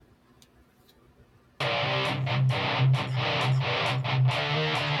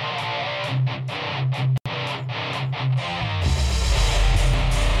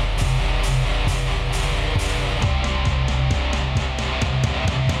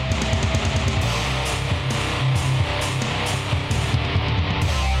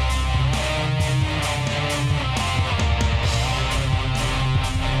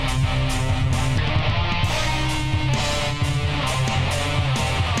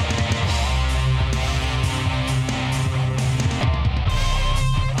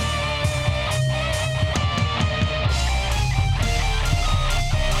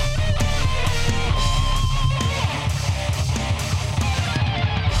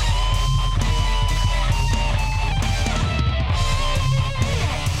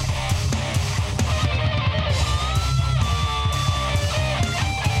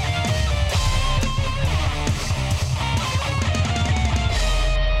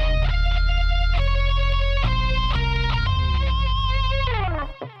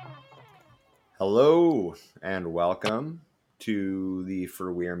Hello and welcome to the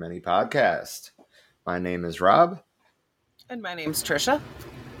For We Are Many podcast. My name is Rob, And my name's Trisha.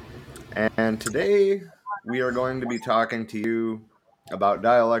 and today we are going to be talking to you about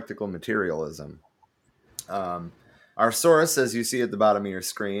dialectical materialism. Our source, as you see at the bottom of your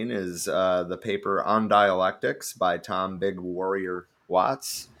screen, is the paper On Dialectics by Tom Big Warrior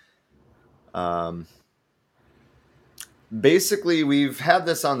Watts. Basically, we've had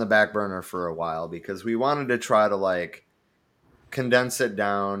this on the back burner for a while because we wanted to try to condense it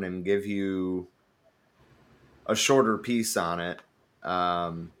down and give you a shorter piece on it.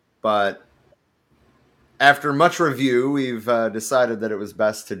 But after much review, we've decided that it was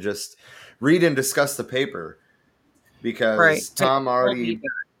best to just read and discuss the paper because Tom already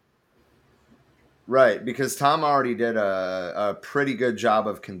did a pretty good job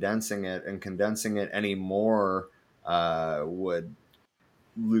of condensing it, and condensing it any more would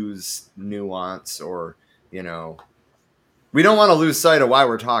lose nuance, or we don't want to lose sight of why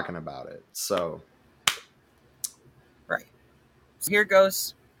we're talking about it. So Here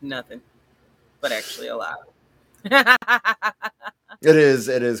goes nothing, but actually a lot. It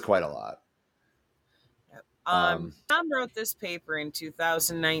is quite a lot. Tom wrote this paper in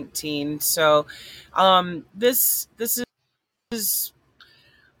 2019, so this is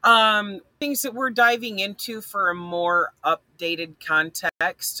things that we're diving into for a more updated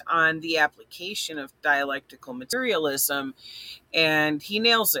context on the application of dialectical materialism, and he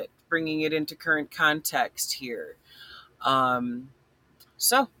nails it, bringing it into current context here.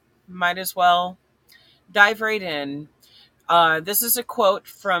 So might as well dive right in. This is a quote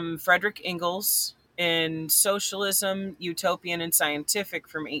from Frederick Engels in Socialism, Utopian and Scientific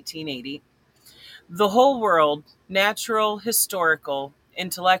from 1880. The whole world, natural, historical,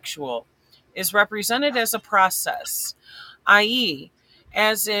 intellectual, is represented as a process, i.e.,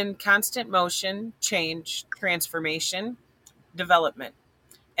 as in constant motion, change, transformation, development.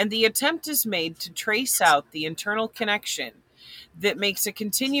 And the attempt is made to trace out the internal connection that makes a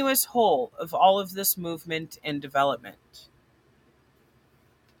continuous whole of all of this movement and development.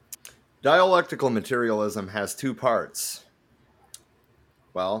 Dialectical materialism has two parts.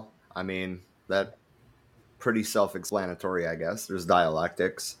 Well, I mean, that pretty self-explanatory, I guess. There's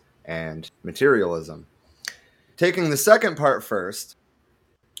dialectics and materialism. Taking the second part first,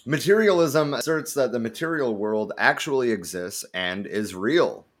 materialism asserts that the material world actually exists and is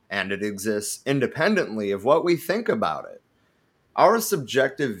real, and it exists independently of what we think about it. Our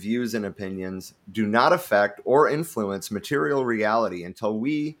subjective views and opinions do not affect or influence material reality until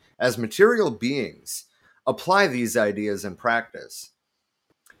we, as material beings, apply these ideas in practice.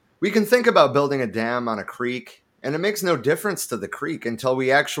 We can think about building a dam on a creek, and it makes no difference to the creek until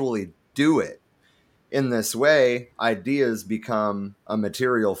we actually do it. In this way, ideas become a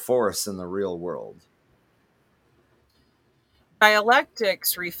material force in the real world.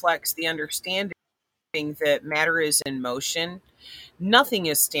 Dialectics reflects the understanding that matter is in motion. Nothing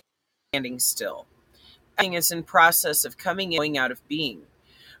is standing still. Everything is in process of coming and going out of being.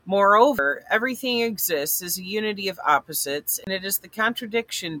 Moreover, everything exists as a unity of opposites, and it is the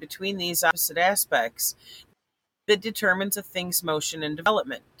contradiction between these opposite aspects that determines a thing's motion and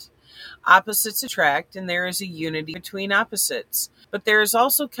development. Opposites attract, and there is a unity between opposites, but there is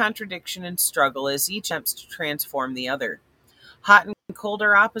also contradiction and struggle as each attempts to transform the other. Hot and cold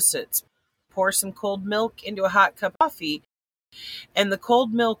are opposites. Pour some cold milk into a hot cup of coffee, and the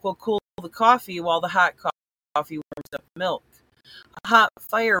cold milk will cool the coffee while the hot coffee warms up the milk. A hot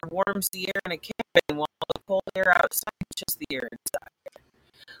fire warms the air in a cabin while the cold air outside chills the air inside.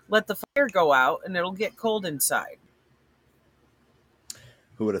 Let the fire go out and it'll get cold inside.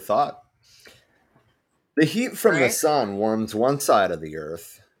 Who would have thought? The heat from the sun warms one side of the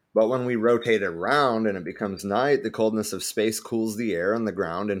earth, but when we rotate it around and it becomes night, the coldness of space cools the air on the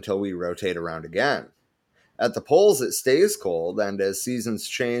ground until we rotate around again. At the poles, it stays cold, and as seasons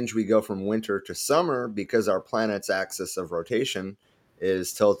change, we go from winter to summer because our planet's axis of rotation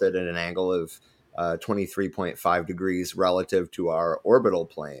is tilted at an angle of 23.5 degrees relative to our orbital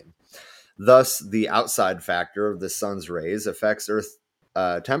plane. Thus, the outside factor of the sun's rays affects Earth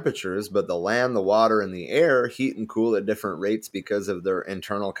temperatures, but the land, the water, and the air heat and cool at different rates because of their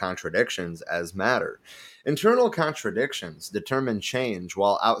internal contradictions as matter. Internal contradictions determine change,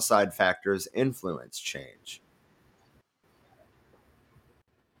 while outside factors influence change.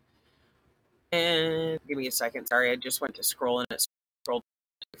 And give me a second. Sorry, I just went to scroll and it scrolled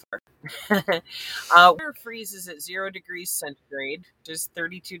too far. Water freezes at 0 degrees centigrade, which is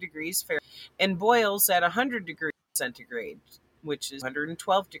 32 degrees Fahrenheit, and boils at 100 degrees centigrade, which is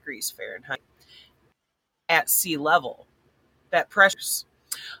 112 degrees Fahrenheit, at sea level. That pressures.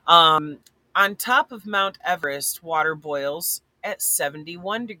 On top of Mount Everest, water boils at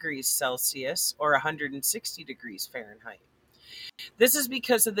 71 degrees Celsius or 160 degrees Fahrenheit. This is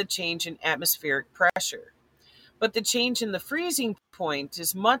because of the change in atmospheric pressure. But the change in the freezing point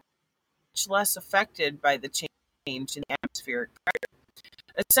is much less affected by the change in the atmospheric pressure.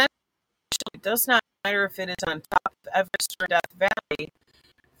 Essentially, it does not matter if it is on top of Everest or Death Valley,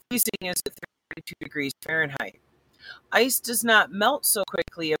 freezing is at 32 degrees Fahrenheit. Ice does not melt so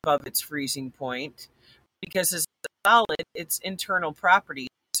quickly above its freezing point because as a solid, its internal properties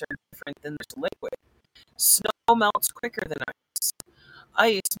are different than there's liquid. Snow melts quicker than ice.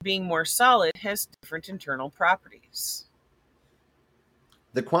 Ice, being more solid, has different internal properties.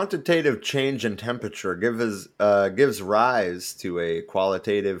 The quantitative change in temperature gives rise to a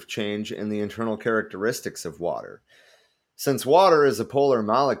qualitative change in the internal characteristics of water. Since water is a polar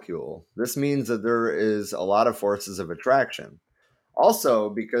molecule, this means that there is a lot of forces of attraction. Also,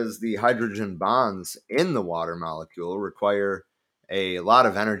 because the hydrogen bonds in the water molecule require a lot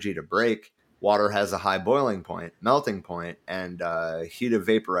of energy to break, water has a high boiling point, melting point, and heat of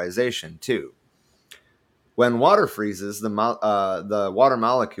vaporization too. When water freezes, the water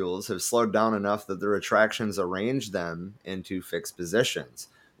molecules have slowed down enough that their attractions arrange them into fixed positions.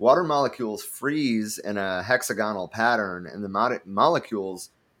 Water molecules freeze in a hexagonal pattern, and the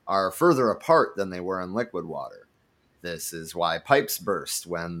molecules are further apart than they were in liquid water. This is why pipes burst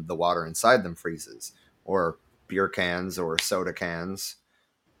when the water inside them freezes, or beer cans or soda cans,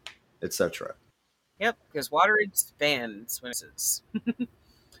 etc. Yep, because water expands when it is.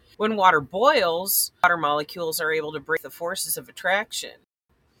 When water boils, water molecules are able to break the forces of attraction.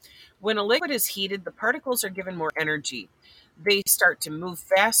 When a liquid is heated, the particles are given more energy. They start to move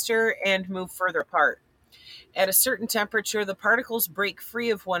faster and move further apart. At a certain temperature, the particles break free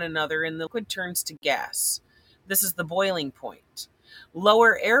of one another and the liquid turns to gas. This is the boiling point.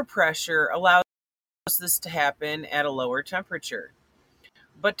 Lower air pressure allows this to happen at a lower temperature.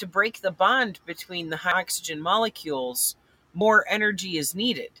 But to break the bond between the oxygen molecules, more energy is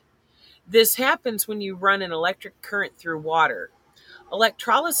needed. This happens when you run an electric current through water.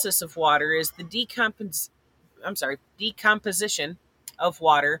 Electrolysis of water is the decomposition of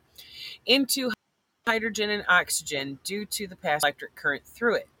water into hydrogen and oxygen due to the passing electric current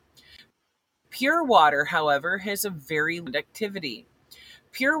through it. Pure water, however, has a very low conductivity.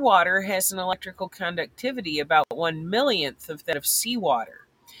 Pure water has an electrical conductivity about 1/millionth of that of seawater.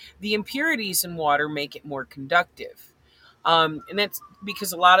 The impurities in water make it more conductive. And that's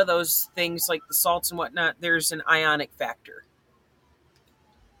because a lot of those things, like the salts and whatnot, there's an ionic factor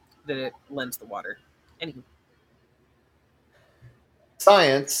that it lends the water. Anywho.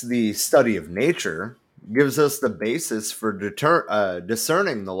 Science, the study of nature, gives us the basis for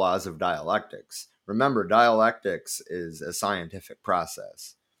discerning the laws of dialectics. Remember, dialectics is a scientific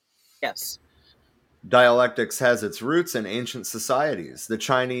process. Yes. Dialectics has its roots in ancient societies. The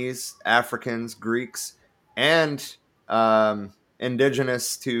Chinese, Africans, Greeks, and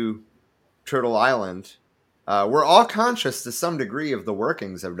indigenous to Turtle Island were all conscious to some degree of the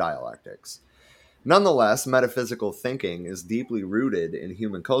workings of dialectics. Nonetheless, metaphysical thinking is deeply rooted in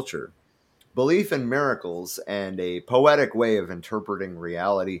human culture. Belief in miracles and a poetic way of interpreting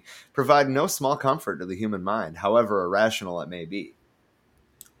reality provide no small comfort to the human mind, however irrational it may be.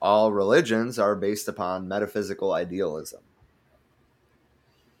 All religions are based upon metaphysical idealism.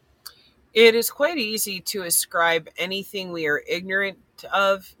 It is quite easy to ascribe anything we are ignorant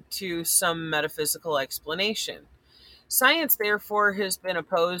of to some metaphysical explanation. Science, therefore, has been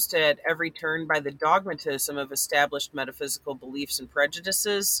opposed at every turn by the dogmatism of established metaphysical beliefs and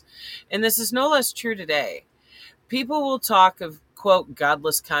prejudices, and this is no less true today. People will talk of, quote,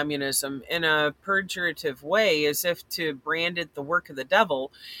 godless communism in a pejorative way as if to brand it the work of the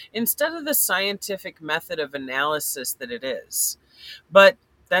devil instead of the scientific method of analysis that it is. But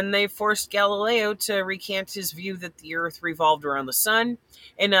then they forced Galileo to recant his view that the earth revolved around the sun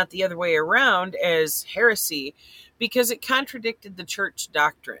and not the other way around as heresy because it contradicted the church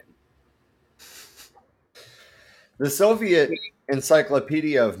doctrine. The Soviet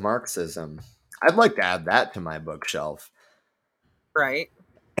Encyclopedia of Marxism. I'd like to add that to my bookshelf. Right?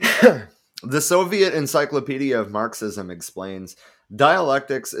 The Soviet Encyclopedia of Marxism explains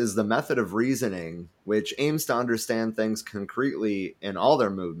dialectics is the method of reasoning which aims to understand things concretely in all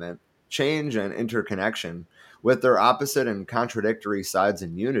their movement, change, and interconnection with their opposite and contradictory sides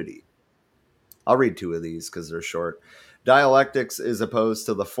in unity. I'll read two of these because they're short. Dialectics is opposed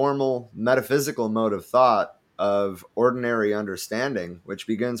to the formal metaphysical mode of thought of ordinary understanding, which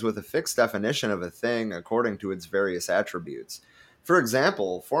begins with a fixed definition of a thing according to its various attributes. For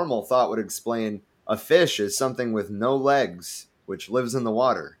example, formal thought would explain a fish is something with no legs, which lives in the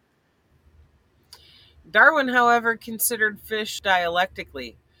water. Darwin, however, considered fish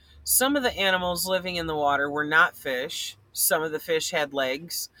dialectically. Some of the animals living in the water were not fish. Some of the fish had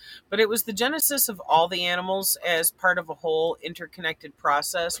legs, but it was the genesis of all the animals as part of a whole interconnected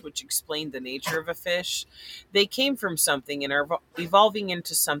process which explained the nature of a fish. They came from something and are evolving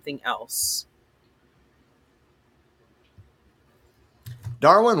into something else.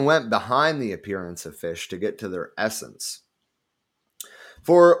 Darwin went behind the appearance of fish to get to their essence.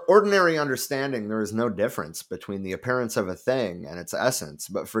 For ordinary understanding, there is no difference between the appearance of a thing and its essence,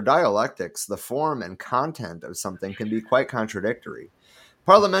 but for dialectics, the form and content of something can be quite contradictory.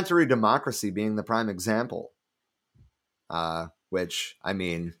 Parliamentary democracy being the prime example, which, I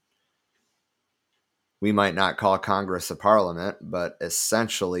mean, we might not call Congress a parliament, but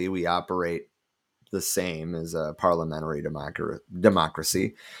essentially we operate the same as a parliamentary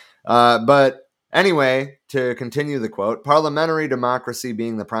democracy. But anyway, to continue the quote, parliamentary democracy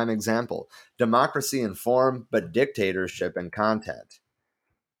being the prime example, democracy in form, but dictatorship in content.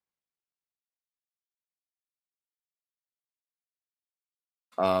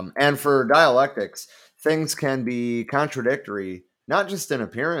 And for dialectics, things can be contradictory, not just in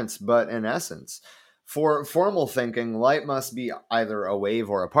appearance, but in essence. For formal thinking, light must be either a wave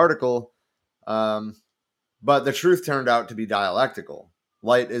or a particle, but the truth turned out to be dialectical.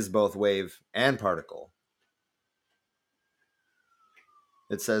 Light is both wave and particle.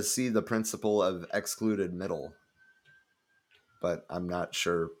 It says, see the principle of excluded middle, but I'm not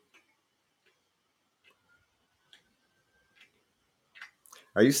sure.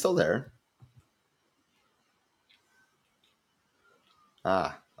 Are you still there?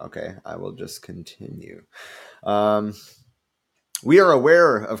 Okay. I will just continue. We are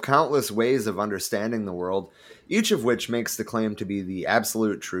aware of countless ways of understanding the world, each of which makes the claim to be the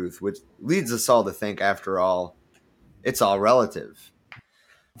absolute truth, which leads us all to think, after all, it's all relative.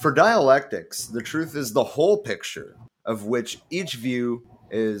 For dialectics, the truth is the whole picture, of which each view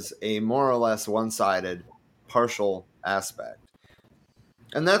is a more or less one-sided, partial aspect.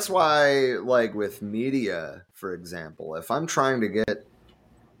 And that's why, like with media, for example, if I'm trying to get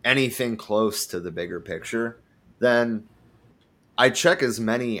anything close to the bigger picture, then I check as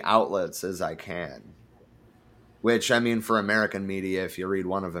many outlets as I can. Which, I mean, for American media, if you read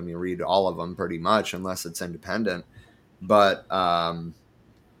one of them, you read all of them pretty much, unless it's independent. But,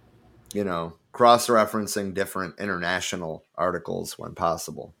 cross-referencing different international articles when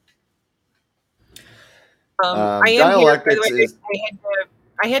possible. I am here, by the way.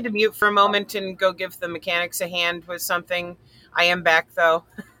 I had to mute for a moment and go give the mechanics a hand with something. I am back, though.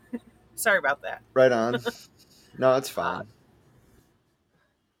 Sorry about that. Right on. No, it's fine.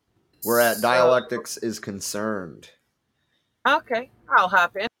 We're at Dialectics is Concerned. Okay, I'll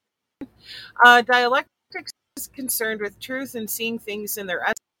hop in. Dialectics is concerned with truth and seeing things in their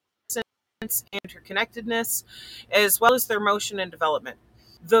essence and interconnectedness, as well as their motion and development.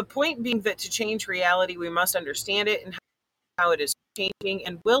 The point being that to change reality, we must understand it and how it is changing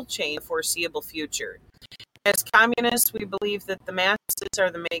and will change in the foreseeable future. As communists, we believe that the masses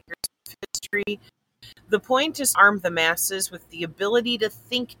are the makers of history. The point is to arm the masses with the ability to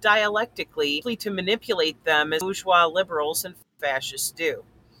think dialectically, to manipulate them as bourgeois liberals and fascists do.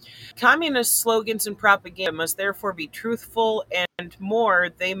 Communist slogans and propaganda must therefore be truthful, and more,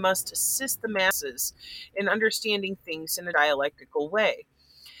 they must assist the masses in understanding things in a dialectical way.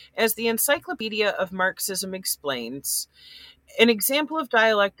 As the Encyclopedia of Marxism explains, an example of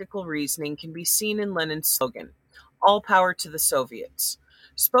dialectical reasoning can be seen in Lenin's slogan, "All power to the Soviets,"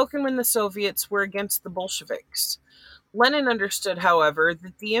 spoken when the Soviets were against the Bolsheviks. Lenin understood, however,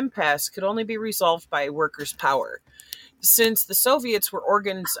 that the impasse could only be resolved by workers' power. Since the Soviets were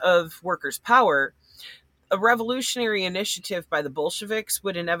organs of workers' power, a revolutionary initiative by the Bolsheviks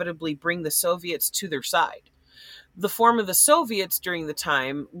would inevitably bring the Soviets to their side. The form of the Soviets during the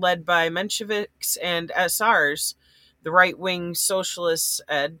time, led by Mensheviks and SRs, the right-wing socialists,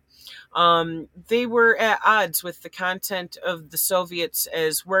 they were at odds with the content of the Soviets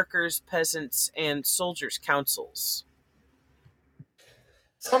as workers, peasants, and soldiers' councils.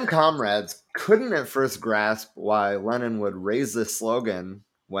 Some comrades couldn't at first grasp why Lenin would raise this slogan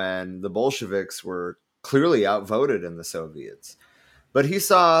when the Bolsheviks were clearly outvoted in the Soviets. But he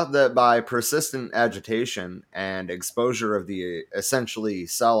saw that by persistent agitation and exposure of the essentially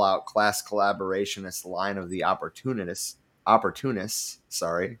sellout class collaborationist line of the opportunists,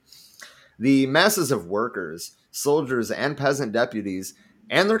 the masses of workers, soldiers, and peasant deputies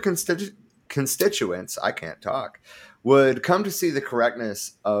and their constituents, I can't talk, would come to see the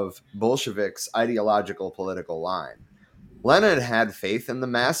correctness of Bolsheviks' ideological political line. Lenin had faith in the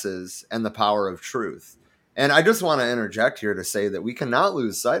masses and the power of truth. And I just want to interject here to say that we cannot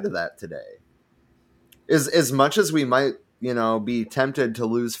lose sight of that today. as much as we might, be tempted to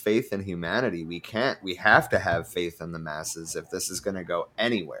lose faith in humanity, we can't. We have to have faith in the masses if this is going to go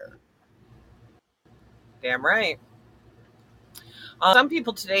anywhere. Damn right. Some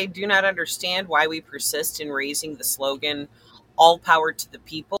people today do not understand why we persist in raising the slogan, all power to the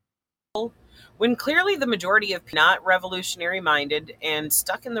people, when clearly the majority of people are not revolutionary minded and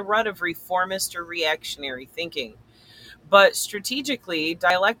stuck in the rut of reformist or reactionary thinking. But strategically,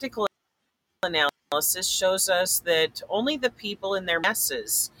 dialectical analysis shows us that only the people in their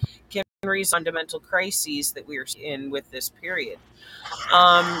masses can resolve fundamental crises that we are in with this period.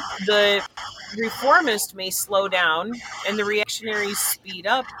 The reformist may slow down and the reactionaries speed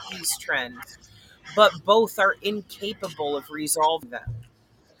up these trends, but both are incapable of resolving them.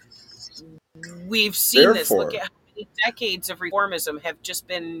 We've seen this. Look at how many decades of reformism have just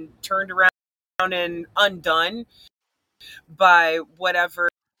been turned around and undone by whatever,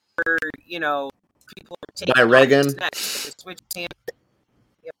 people are taking by Reagan. Next.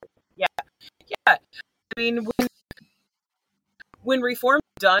 Yeah. I mean, when reform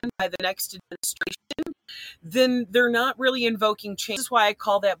is done by the next administration, then they're not really invoking change. This is why I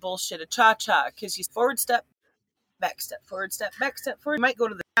call that bullshit a cha-cha, because you forward step, back step, forward step, back step, forward. You might go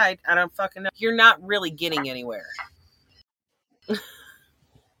to the side. I don't fucking know. You're not really getting anywhere.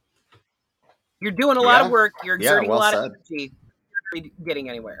 You're doing a lot of work. You're exerting a lot of energy. You're not getting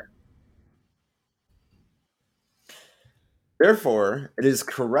anywhere. Therefore, it is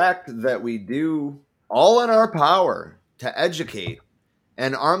correct that we do all in our power to educate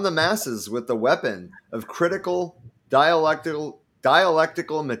and arm the masses with the weapon of critical, dialectical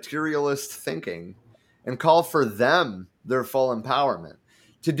materialist thinking and call for them their full empowerment.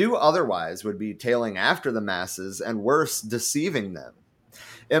 To do otherwise would be tailing after the masses and worse, deceiving them.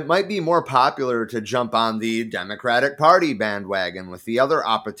 It might be more popular to jump on the Democratic Party bandwagon with the other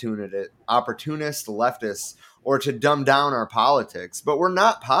opportunist leftists, or to dumb down our politics, but we're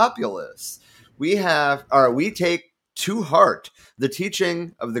not populists. We take to heart the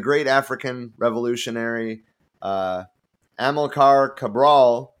teaching of the great African revolutionary Amilcar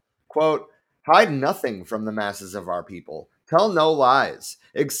Cabral, quote, "Hide nothing from the masses of our people. Tell no lies.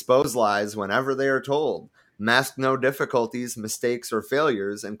 Expose lies whenever they are told. Mask no difficulties, mistakes, or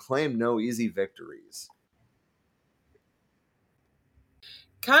failures, and claim no easy victories."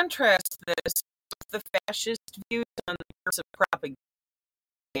 Contrast this with the fascist views on the purpose of propaganda.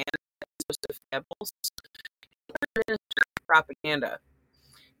 Propaganda.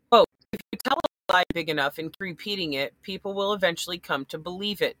 Quote, if you tell a lie big enough and keep repeating it, people will eventually come to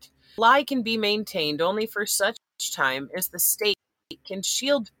believe it. A lie can be maintained only for such time as the state can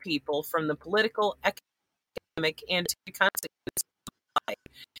shield people from the political, economic, and consequences of the lie.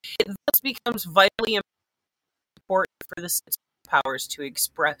 It thus becomes vitally important for the state's powers to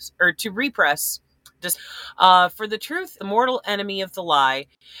express or to repress for the truth, the mortal enemy of the lie,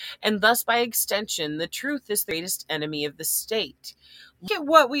 and thus by extension, the truth is the greatest enemy of the state. Look at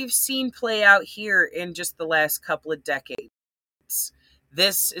what we've seen play out here in just the last couple of decades.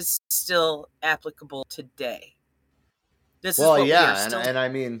 This is still applicable today. This is what we are still. And I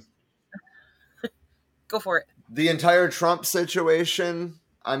mean, go for it. The entire Trump situation.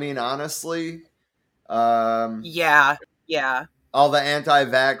 I mean, honestly, yeah. All the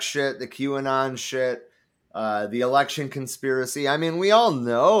anti-vax shit, the QAnon shit, the election conspiracy. I mean, we all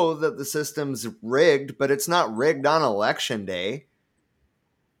know that the system's rigged, but it's not rigged on election day.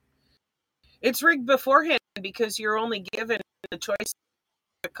 It's rigged beforehand because you're only given the choice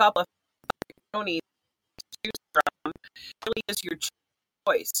of a couple of ponies to choose from. It really is your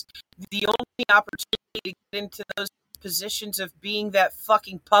choice. The only opportunity to get into those positions of being that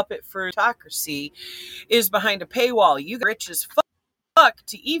fucking puppet for autocracy is behind a paywall. You get rich as fuck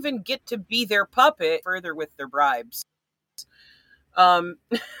to even get to be their puppet further with their bribes.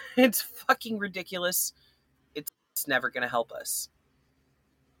 It's fucking ridiculous. It's never going to help us.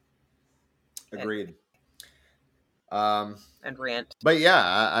 Agreed. And rant. But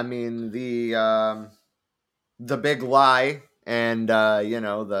yeah, I mean the big lie and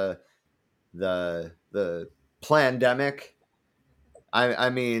the pandemic. I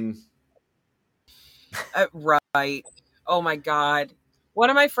mean, right. Oh my God. One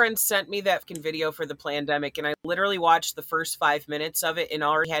of my friends sent me that fucking video for the pandemic, and I literally watched the first 5 minutes of it and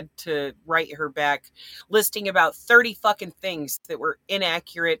already had to write her back listing about 30 fucking things that were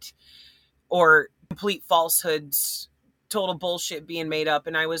inaccurate or complete falsehoods, total bullshit being made up.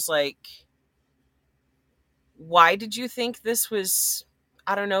 And I was like, why did you think this was,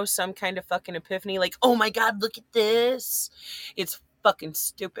 I don't know, some kind of fucking epiphany? Like, oh my God, look at this. It's fucking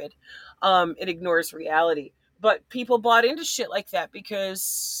stupid. It ignores reality. But people bought into shit like that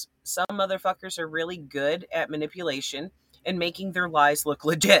because some motherfuckers are really good at manipulation and making their lies look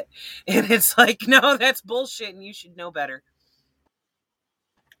legit. And it's like, no, that's bullshit and you should know better.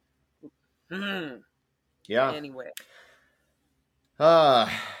 Yeah. Anyway.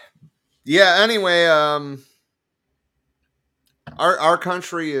 Yeah, anyway, our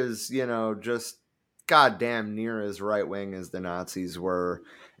country is, just goddamn near as right wing as the Nazis were,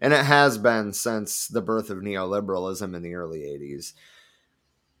 and it has been since the birth of neoliberalism in the early 80s.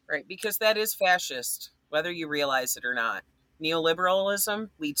 Right, because that is fascist, whether you realize it or not. Neoliberalism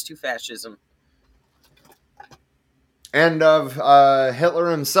leads to fascism. And of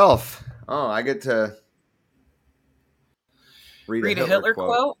Hitler himself. Oh, I get to read a Hitler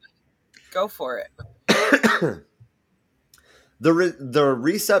quote. Go for it. The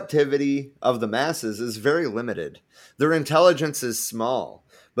receptivity of the masses is very limited. Their intelligence is small,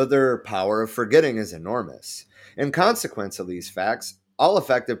 but their power of forgetting is enormous. In consequence of these facts, all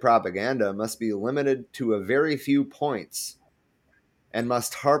effective propaganda must be limited to a very few points and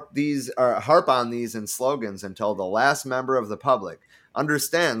must harp on these in slogans until the last member of the public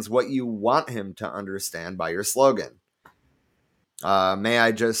understands what you want him to understand by your slogan. May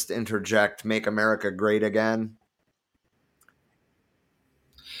I just interject, "Make America Great Again"?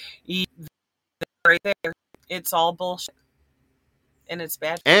 Right there. It's all bullshit. And it's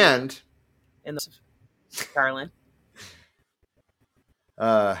bad. And Garland.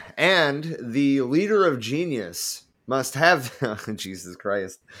 And the leader of genius must have Jesus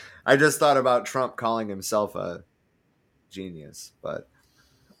Christ. I just thought about Trump calling himself a genius, but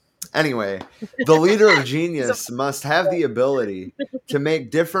anyway, the leader of genius must have the ability to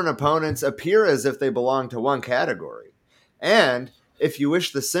make different opponents appear as if they belong to one category. And if you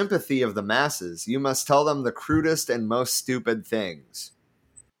wish the sympathy of the masses, you must tell them the crudest and most stupid things.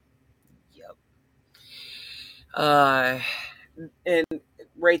 Yep. And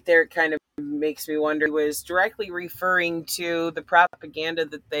right there, it kind of makes me wonder. He was directly referring to the propaganda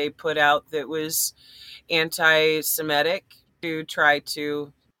that they put out that was anti-Semitic to try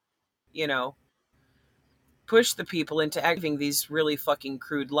to, push the people into acting these really fucking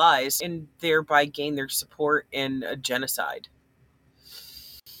crude lies and thereby gain their support in a genocide.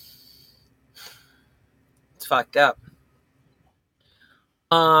 It's fucked up.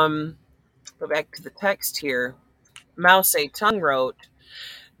 Go back to the text here. Mao Zedong wrote,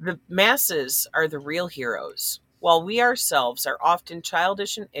 "The masses are the real heroes, while we ourselves are often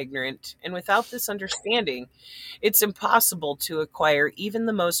childish and ignorant, and without this understanding, it's impossible to acquire even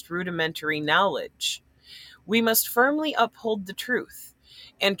the most rudimentary knowledge. We must firmly uphold the truth,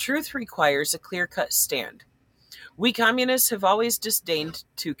 and truth requires a clear-cut stand. We communists have always disdained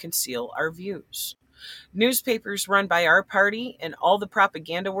to conceal our views. Newspapers run by our party and all the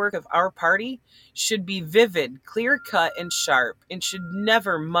propaganda work of our party should be vivid, clear-cut, and sharp, and should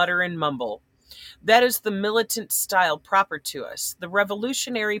never mutter and mumble. That is the militant style proper to us, the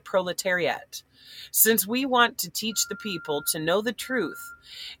revolutionary proletariat. Since we want to teach the people to know the truth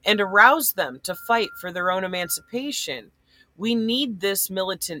and arouse them to fight for their own emancipation, we need this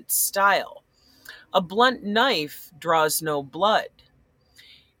militant style. A blunt knife draws no blood.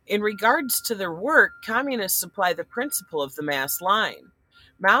 In regards to their work, communists supply the principle of the mass line.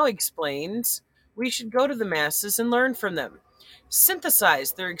 Mao explains we should go to the masses and learn from them,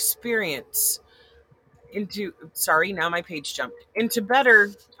 synthesize their experience into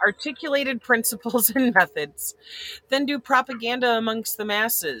better articulated principles and methods, then do propaganda amongst the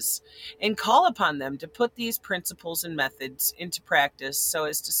masses and call upon them to put these principles and methods into practice so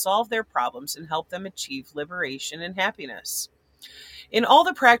as to solve their problems and help them achieve liberation and happiness. In all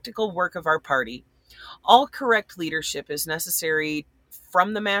the practical work of our party, all correct leadership is necessary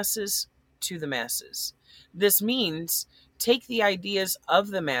from the masses to the masses. This means take the ideas of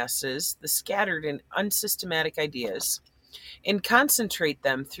the masses, the scattered and unsystematic ideas, and concentrate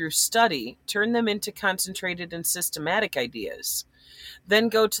them through study, turn them into concentrated and systematic ideas. Then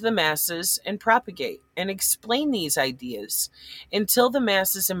go to the masses and propagate and explain these ideas until the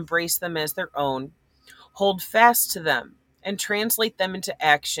masses embrace them as their own, hold fast to them, and translate them into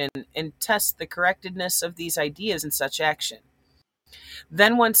action and test the correctness of these ideas in such action.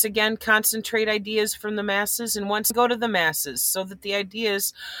 Then once again concentrate ideas from the masses and once go to the masses so that the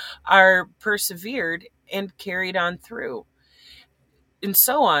ideas are persevered and carried on through. And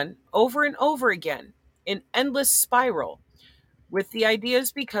so on, over and over again, in endless spiral, with the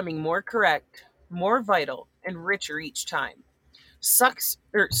ideas becoming more correct, more vital, and richer each time. Such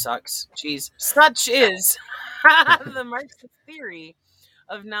is the Marxist theory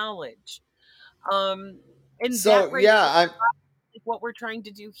of knowledge. And So, that right yeah, is what we're trying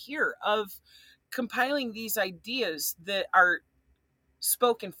to do here, of compiling these ideas that are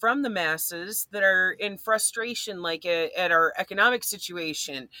spoken from the masses that are in frustration, like at our economic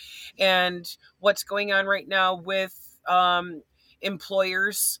situation and what's going on right now with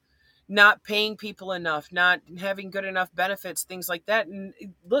employers not paying people enough, not having good enough benefits, things like that. And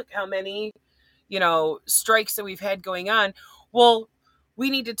look how many, strikes that we've had going on. Well, we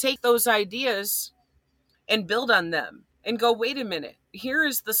need to take those ideas and build on them and go, wait a minute, here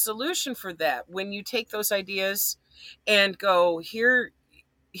is the solution for that. When you take those ideas and go,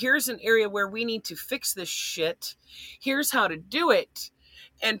 here's an area where we need to fix this shit, here's how to do it,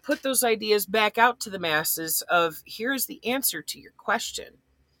 and put those ideas back out to the masses of, here's the answer to your question.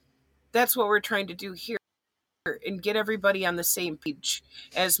 That's what we're trying to do here, and get everybody on the same page,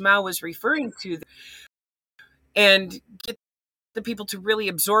 as Mao was referring to, and get the people to really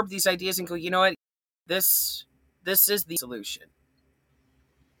absorb these ideas and go, you know what, this is the solution.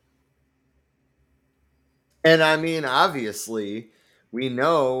 And I mean, obviously, we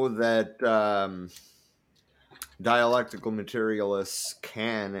know that dialectical materialists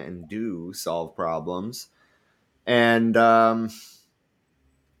can and do solve problems, and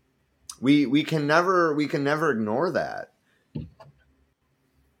we can never ignore that.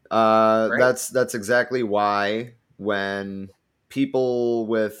 Right. That's exactly why when people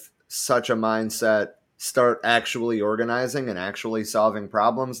with such a mindset start actually organizing and actually solving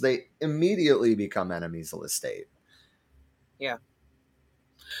problems, they immediately become enemies of the state. Yeah.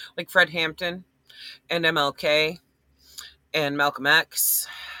 Like Fred Hampton and MLK and Malcolm X.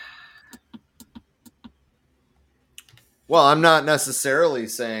 Well, I'm not necessarily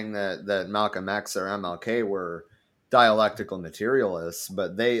saying that Malcolm X or MLK were dialectical materialists,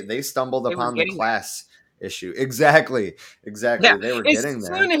 but they stumbled upon the class issue. Exactly. Yeah. They were getting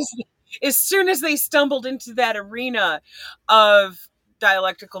there. As soon as they stumbled into that arena of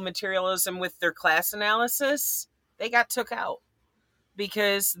dialectical materialism with their class analysis, they got took out,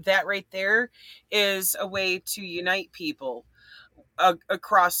 because that right there is a way to unite people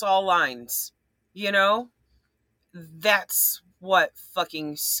across all lines. That's what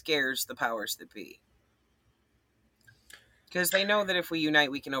fucking scares the powers that be. Because they know that if we unite,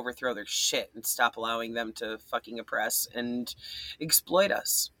 we can overthrow their shit and stop allowing them to fucking oppress and exploit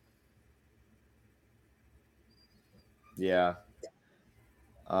us. Yeah.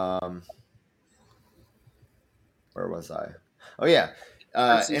 Where was I? Oh, yeah.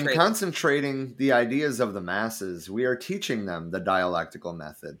 In concentrating the ideas of the masses, we are teaching them the dialectical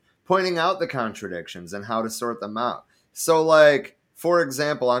method, pointing out the contradictions and how to sort them out. So, like, for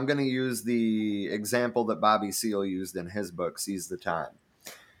example, I'm going to use the example that Bobby Seale used in his book, Seize the Time.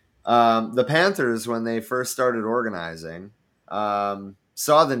 The Panthers, when they first started organizing,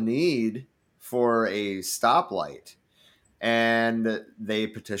 saw the need for a stoplight, and they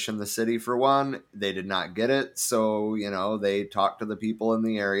petitioned the city for one. They did not get it, so they talked to the people in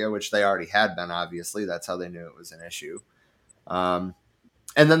the area, which they already had been, obviously. That's how they knew it was an issue. And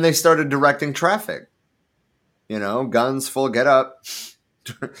then they started directing traffic. Guns full, get up.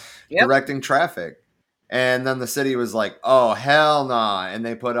 Yep. Directing traffic. And then the city was like, oh, hell nah. And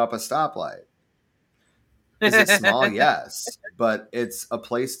they put up a stoplight. Is it small? Yes. But it's a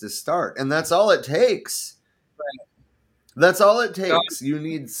place to start. And that's all it takes. Right. That's all it takes. You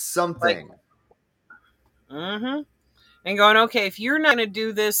need something. And going, okay, if you're not going to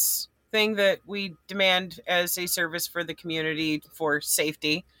do this thing that we demand as a service for the community for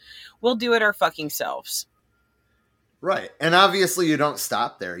safety, we'll do it our fucking selves. Right. And obviously you don't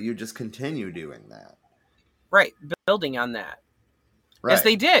stop there. You just continue doing that. Right. Building on that. Right. As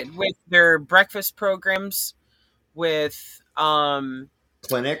they did with their breakfast programs, with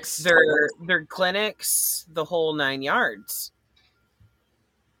clinics, their clinics, the whole 9 yards.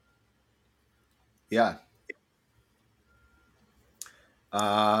 Yeah.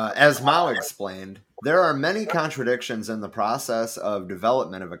 As Mao explained, there are many contradictions in the process of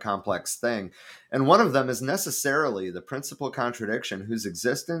development of a complex thing, and one of them is necessarily the principal contradiction whose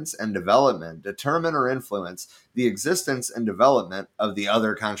existence and development determine or influence the existence and development of the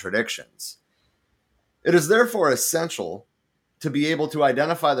other contradictions. It is therefore essential to be able to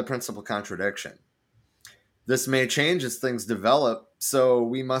identify the principal contradiction. This may change as things develop, so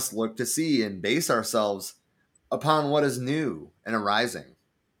we must look to see and base ourselves upon what is new and arising.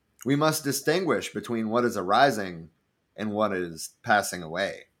 We must distinguish between what is arising and what is passing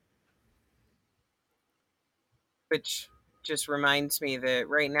away. Which just reminds me that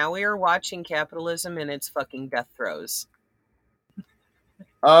right now we are watching capitalism in its fucking death throes.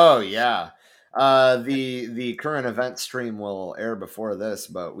 Oh, yeah. The current event stream will air before this,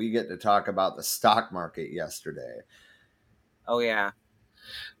 but we get to talk about the stock market yesterday. Oh, yeah.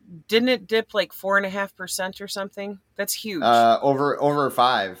 Didn't it dip like 4.5% or something? That's huge. Over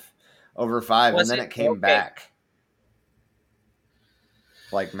 5, Was and then it? it came Okay. back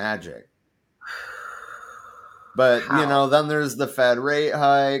like magic. But, How? then there's the Fed rate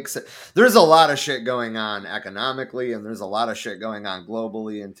hikes. There's a lot of shit going on economically, and there's a lot of shit going on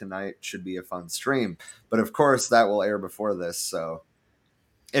globally, and tonight should be a fun stream. But, of course, that will air before this, so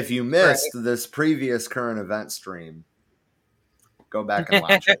if you missed this previous current event stream, go back and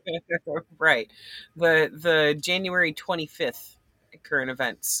watch it. Right. The January 25th current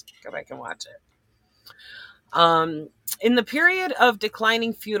events. Go back and watch it. In the period of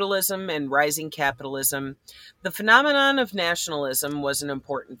declining feudalism and rising capitalism, the phenomenon of nationalism was an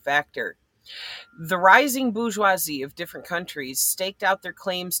important factor. The rising bourgeoisie of different countries staked out their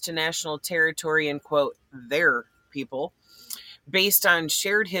claims to national territory and, quote, their people, based on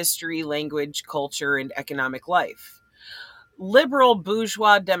shared history, language, culture, and economic life. Liberal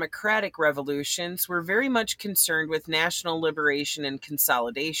bourgeois democratic revolutions were very much concerned with national liberation and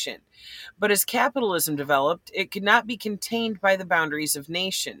consolidation. But as capitalism developed, it could not be contained by the boundaries of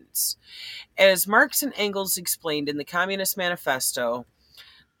nations. As Marx and Engels explained in the Communist Manifesto,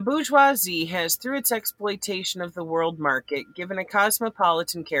 the bourgeoisie has, through its exploitation of the world market, given a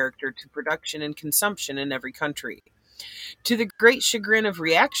cosmopolitan character to production and consumption in every country. To the great chagrin of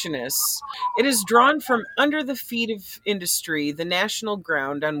reactionists, it has drawn from under the feet of industry the national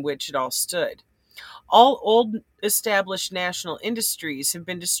ground on which it all stood. All old established national industries have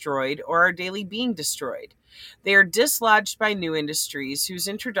been destroyed or are daily being destroyed. They are dislodged by new industries whose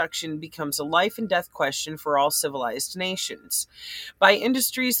introduction becomes a life and death question for all civilized nations. By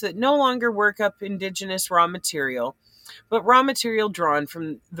industries that no longer work up indigenous raw material, but raw material drawn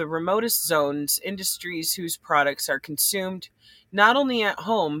from the remotest zones, industries whose products are consumed not only at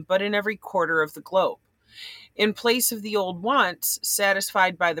home, but in every quarter of the globe. In place of the old wants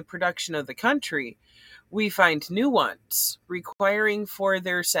satisfied by the production of the country, we find new wants, requiring for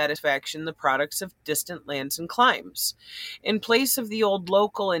their satisfaction the products of distant lands and climes. In place of the old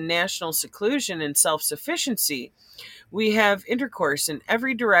local and national seclusion and self-sufficiency, we have intercourse in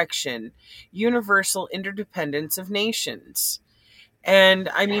every direction, universal interdependence of nations. And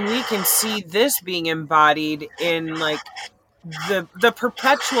I mean, we can see this being embodied in like the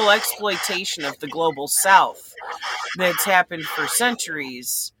perpetual exploitation of the global south that's happened for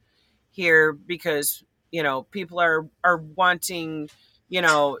centuries here because, people are wanting,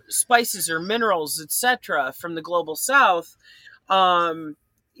 spices or minerals, etc., from the global south.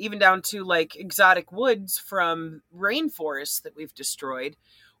 Even down to like exotic woods from rainforests that we've destroyed.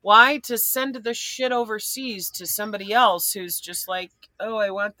 Why? To send the shit overseas to somebody else who's just like, oh, I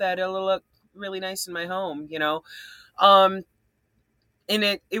want that. It'll look really nice in my home, And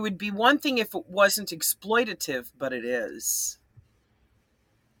it would be one thing if it wasn't exploitative, but it is.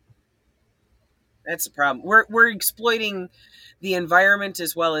 That's the problem. We're exploiting the environment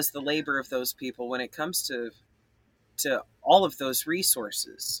as well as the labor of those people when it comes to all of those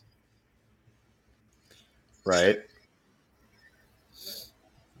resources. Right.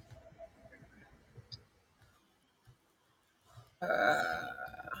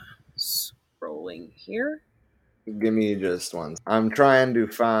 Scrolling here. Give me just one. I'm trying to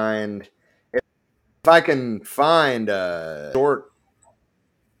find if I can find a short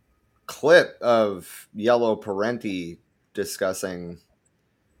clip of Yellow Parenti discussing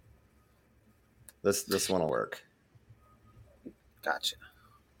this. This one will work. Gotcha.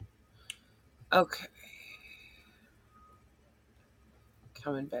 Okay.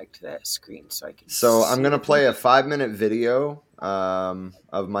 Coming back to that screen so I can. So I'm gonna play a 5-minute video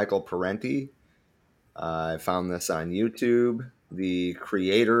of Michael Parenti. I found this on YouTube. The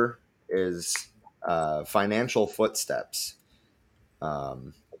creator is Financial Footsteps.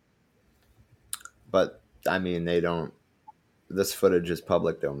 But I mean, this footage is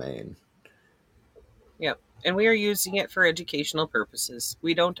public domain. Yep. And we are using it for educational purposes.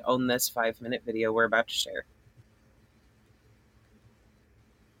 We don't own this 5-minute video we're about to share.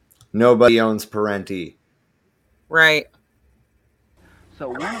 Nobody owns Parenti. Right. So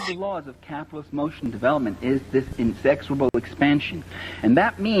one of the laws of capitalist motion development is this inexorable expansion. And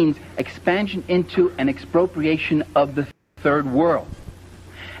that means expansion into an expropriation of the third world.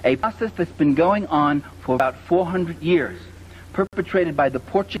 A process that's been going on for about 400 years, perpetrated by the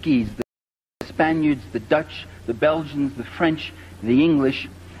Portuguese, the Spaniards, the Dutch, the Belgians, the French, the English,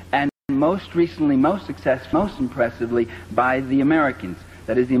 and most recently, most successfully, most impressively, by the Americans.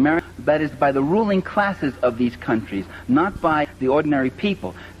 That is by the ruling classes of these countries, not by the ordinary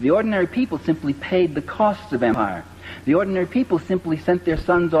people. The ordinary people simply paid the costs of empire. The ordinary people simply sent their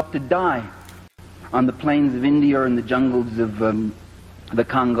sons off to die on the plains of India or in the jungles of the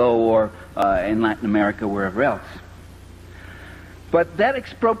Congo or in Latin America, wherever else. But that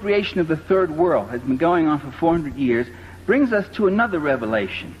expropriation of the third world has been going on for 400 years, brings us to another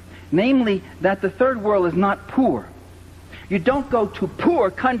revelation, namely that the third world is not poor. You don't go to poor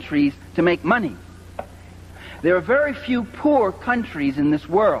countries to make money. There are very few poor countries in this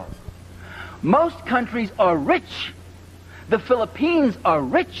world. Most countries are rich. The Philippines are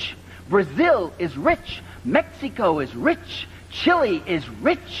rich. Brazil is rich. Mexico is rich. Chile is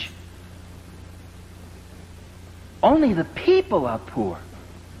rich. Only the people are poor.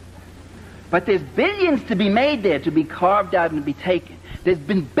 But there's billions to be made there, to be carved out and to be taken. There's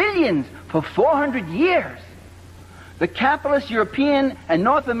been billions for 400 years. The capitalist European and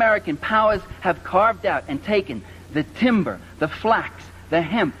North American powers have carved out and taken the timber, the flax, the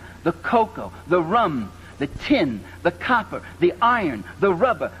hemp, the cocoa, the rum, the tin, the copper, the iron, the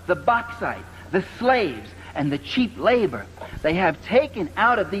rubber, the bauxite, the slaves, and the cheap labor. They have taken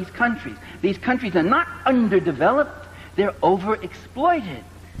out of these countries. These countries are not underdeveloped, they're overexploited.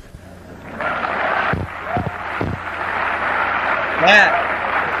 Yeah.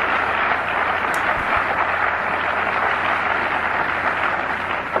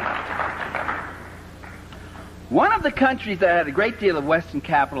 One of the countries that had a great deal of Western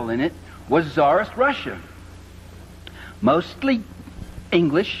capital in it was Tsarist Russia. Mostly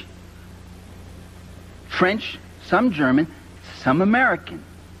English, French, some German, some American,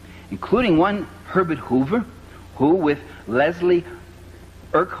 including one Herbert Hoover, who with Leslie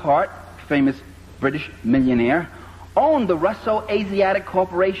Urquhart, famous British millionaire, owned the Russo-Asiatic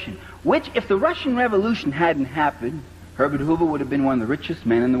Corporation, which, if the Russian Revolution hadn't happened, Herbert Hoover would have been one of the richest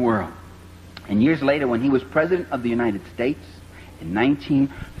men in the world. And years later, when he was President of the United States, in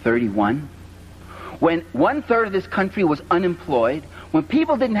 1931, when 1/3 of this country was unemployed, when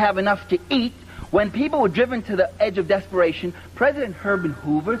people didn't have enough to eat, when people were driven to the edge of desperation, President Herbert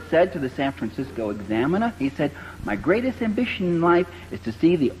Hoover said to the San Francisco Examiner, he said, "My greatest ambition in life is to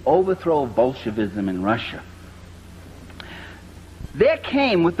see the overthrow of Bolshevism in Russia." There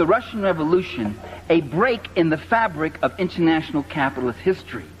came, with the Russian Revolution, a break in the fabric of international capitalist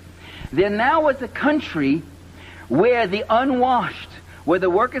history. There now was a country where the unwashed, where the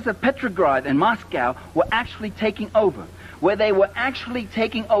workers of Petrograd and Moscow were actually taking over, where they were actually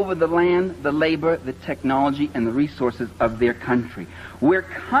taking over the land, the labor, the technology, and the resources of their country, where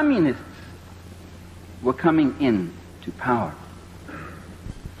communists were coming in to power.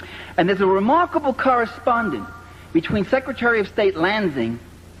 And there's a remarkable correspondence between Secretary of State Lansing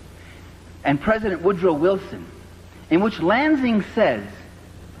and President Woodrow Wilson, in which Lansing says,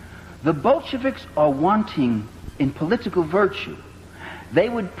 "The Bolsheviks are wanting in political virtue. They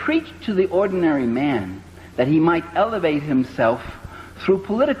would preach to the ordinary man that he might elevate himself through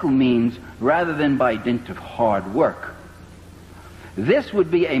political means rather than by dint of hard work. This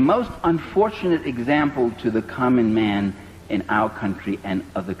would be a most unfortunate example to the common man in our country and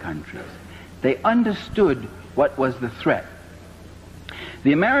other countries." They understood what was the threat.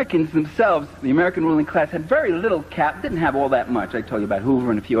 The Americans themselves, the American ruling class, had very little didn't have all that much. I told you about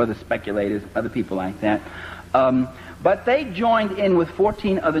Hoover and a few other speculators, other people like that. But they joined in with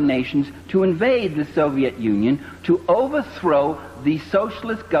 14 other nations to invade the Soviet Union, to overthrow the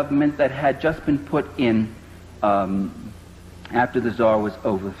socialist government that had just been put in after the Tsar was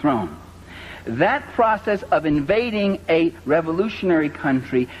overthrown. That process of invading a revolutionary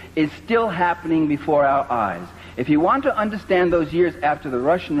country is still happening before our eyes. If you want to understand those years after the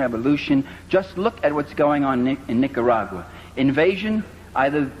Russian Revolution, just look at what's going on in Nicaragua. Invasion,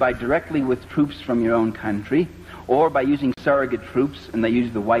 either by directly with troops from your own country, or by using surrogate troops, and they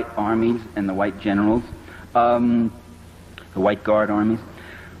use the white armies and the white generals, the white guard armies.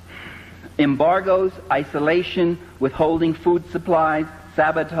 Embargoes, isolation, withholding food supplies,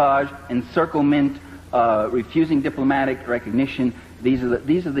 sabotage, encirclement, refusing diplomatic recognition. These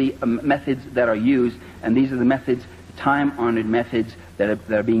are the methods that are used, and these are the methods, time-honored methods,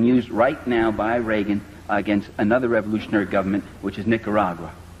 that are being used right now by Reagan against another revolutionary government, which is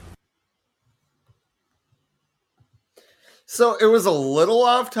Nicaragua. So it was a little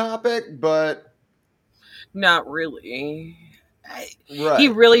off topic, but Not really. right. He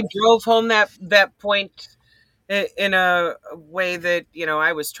really drove home that point in a way that,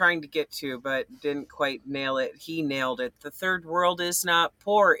 I was trying to get to, but didn't quite nail it. He nailed it. The third world is not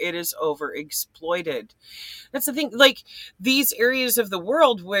poor. It is overexploited. That's the thing. Like, these areas of the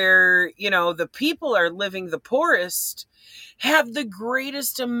world where, the people are living the poorest have the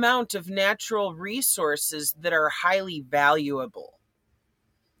greatest amount of natural resources that are highly valuable.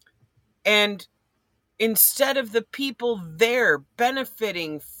 And instead of the people there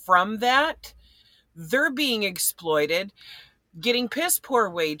benefiting from that, they're being exploited getting piss poor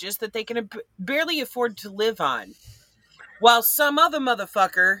wages that they can barely afford to live on, while some other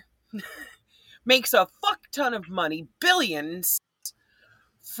motherfucker makes a fuck ton of money, billions,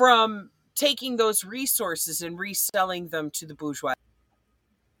 from taking those resources and reselling them to the bourgeois.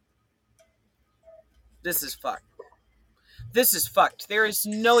 This is fucked. This is fucked. There is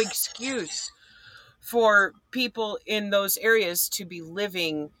no excuse for people in those areas to be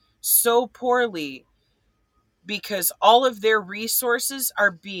living so poorly because all of their resources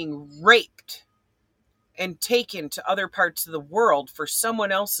are being raped and taken to other parts of the world for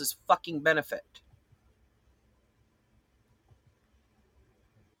someone else's fucking benefit.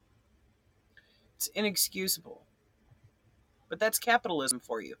 It's inexcusable. But that's capitalism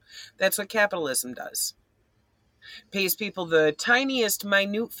for you. That's what capitalism does. Pays people the tiniest,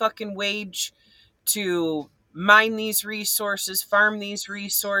 minute fucking wage to mine these resources, farm these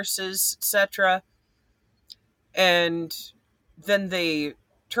resources, etc. And then they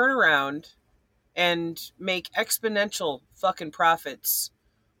turn around and make exponential fucking profits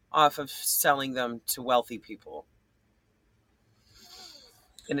off of selling them to wealthy people.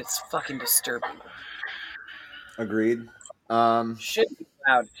 And it's fucking disturbing. Agreed. Should be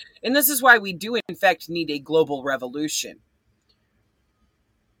loud. And this is why we do, in fact, need a global revolution.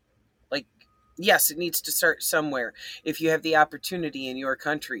 Like, yes, it needs to start somewhere. If you have the opportunity in your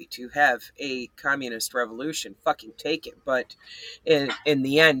country to have a communist revolution, fucking take it. But in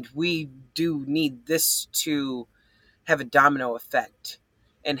the end, we do need this to have a domino effect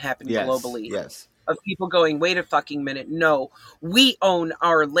and happen globally. Yes. Of people going, wait a fucking minute. No, we own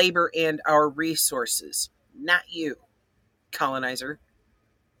our labor and our resources, not you, colonizer.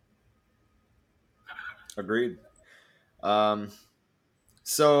 Agreed.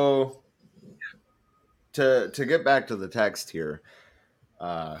 So to get back to the text here,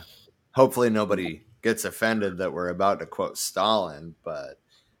 hopefully nobody gets offended that we're about to quote Stalin, but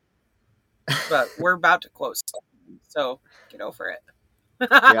we're about to quote Stalin, so get over it.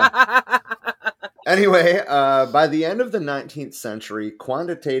 Yeah. Anyway, by the end of the 19th century,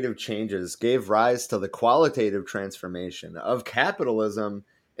 quantitative changes gave rise to the qualitative transformation of capitalism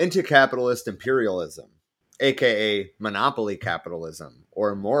into capitalist imperialism, aka monopoly capitalism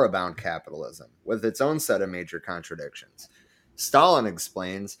or moribund capitalism, with its own set of major contradictions. Stalin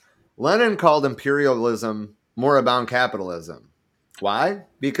explains, Lenin called imperialism moribund capitalism. Why?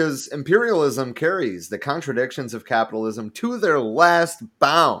 Because imperialism carries the contradictions of capitalism to their last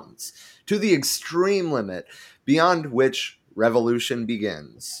bounds, to the extreme limit beyond which revolution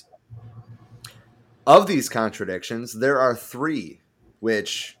begins. Of these contradictions, there are three,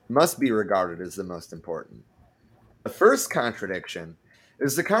 which must be regarded as the most important. The first contradiction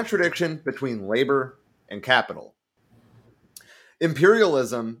is the contradiction between labor and capital.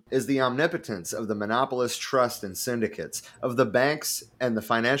 Imperialism is the omnipotence of the monopolist trust and syndicates, of the banks and the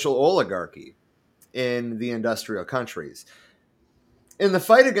financial oligarchy in the industrial countries. In the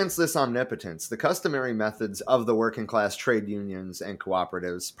fight against this omnipotence, the customary methods of the working class trade unions and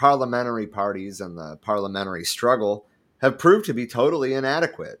cooperatives, parliamentary parties, and the parliamentary struggle have proved to be totally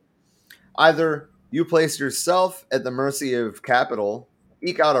inadequate. Either you place yourself at the mercy of capital,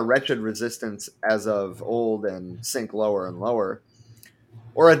 eke out a wretched resistance as of old and sink lower and lower,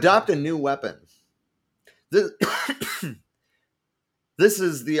 or adopt a new weapon. This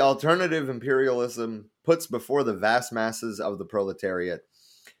is the alternative imperialism puts before the vast masses of the proletariat.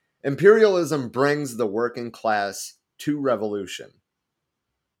 Imperialism brings the working class to revolution.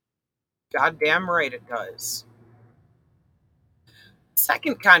 Goddamn right it does.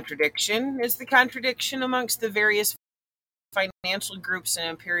 Second contradiction is the contradiction amongst the various financial groups and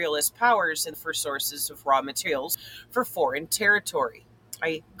imperialist powers and for sources of raw materials for foreign territory.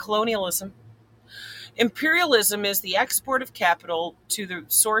 Colonialism. Imperialism is the export of capital to the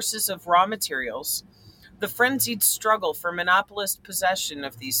sources of raw materials, the frenzied struggle for monopolist possession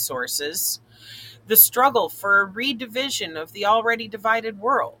of these sources, the struggle for a redivision of the already divided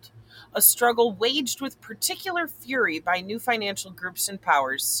world, a struggle waged with particular fury by new financial groups and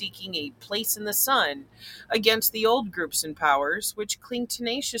powers seeking a place in the sun against the old groups and powers which cling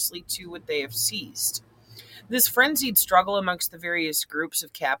tenaciously to what they have seized. This frenzied struggle amongst the various groups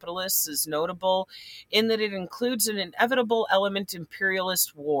of capitalists is notable in that it includes an inevitable element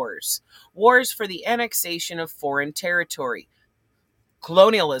imperialist wars, wars for the annexation of foreign territory,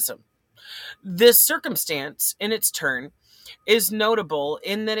 colonialism. This circumstance, in its turn, is notable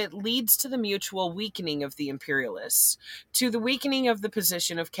in that it leads to the mutual weakening of the imperialists, to the weakening of the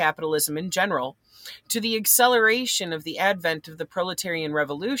position of capitalism in general, to the acceleration of the advent of the proletarian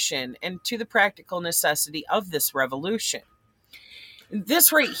revolution, and to the practical necessity of this revolution.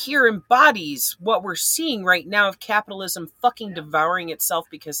 This right here embodies what we're seeing right now of capitalism fucking devouring itself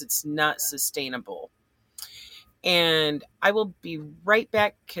because it's not sustainable. And I will be right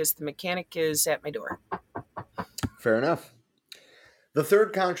back because the mechanic is at my door. Fair enough. The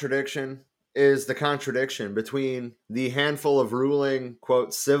third contradiction is the contradiction between the handful of ruling,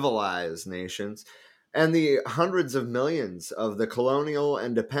 quote, civilized nations and the hundreds of millions of the colonial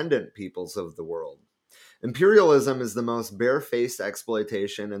and dependent peoples of the world. Imperialism is the most barefaced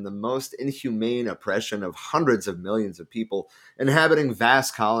exploitation and the most inhumane oppression of hundreds of millions of people inhabiting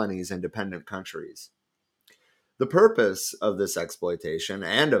vast colonies and dependent countries. The purpose of this exploitation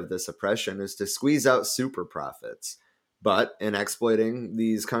and of this oppression is to squeeze out super profits. But in exploiting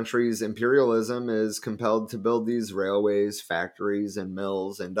these countries, imperialism is compelled to build these railways, factories, and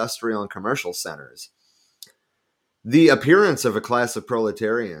mills, industrial and commercial centers. The appearance of a class of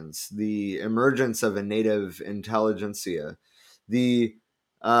proletarians, the emergence of a native intelligentsia, the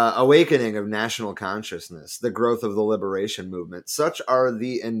awakening of national consciousness, the growth of the liberation movement, such are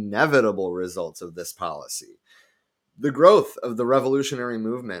the inevitable results of this policy. The growth of the revolutionary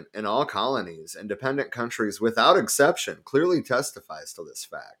movement in all colonies and dependent countries, without exception, clearly testifies to this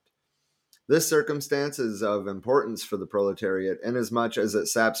fact. This circumstance is of importance for the proletariat inasmuch as it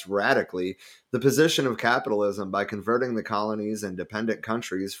saps radically the position of capitalism by converting the colonies and dependent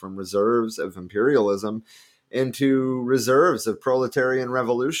countries from reserves of imperialism into reserves of proletarian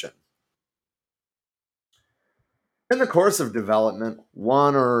revolution. In the course of development,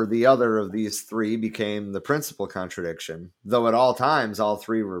 one or the other of these three became the principal contradiction, though at all times all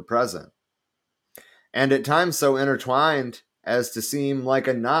three were present, and at times so intertwined as to seem like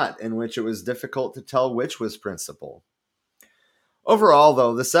a knot in which it was difficult to tell which was principal. Overall,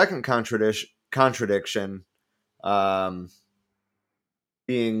 though, the second contradiction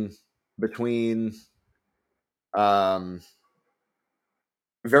being between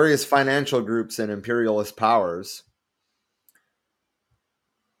various financial groups and imperialist powers,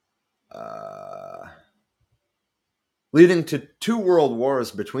 leading to two world wars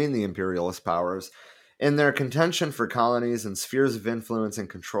between the imperialist powers in their contention for colonies and spheres of influence and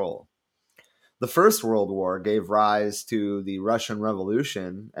control. The First World War gave rise to the Russian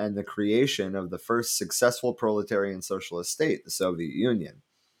Revolution and the creation of the first successful proletarian socialist state, the Soviet Union.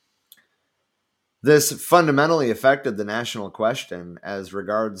 This fundamentally affected the national question as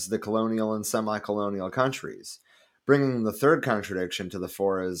regards the colonial and semi-colonial countries, bringing the third contradiction to the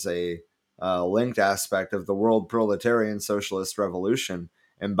fore as a linked aspect of the world proletarian socialist revolution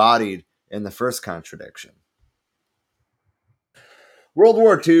embodied in the first contradiction. World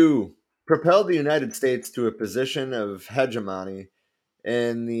War II propelled the United States to a position of hegemony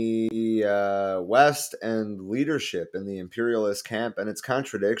in the West and leadership in the imperialist camp and its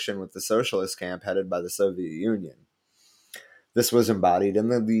contradiction with the socialist camp headed by the Soviet Union. This was embodied in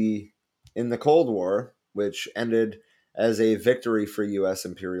the Cold War, which ended as a victory for U.S.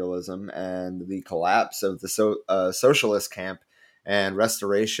 imperialism and the collapse of the socialist camp and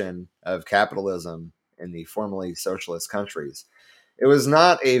restoration of capitalism in the formerly socialist countries. It was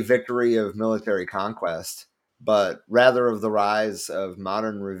not a victory of military conquest, but rather of the rise of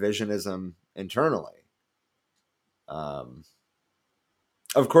modern revisionism internally. Of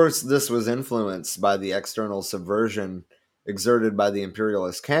course, this was influenced by the external subversion exerted by the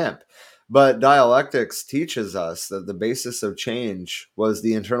imperialist camp, but dialectics teaches us that the basis of change was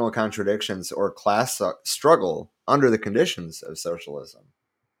the internal contradictions or class struggle under the conditions of socialism.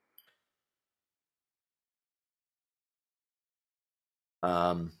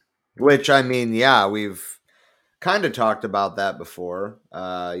 Which, I mean, yeah, we've kind of talked about that before.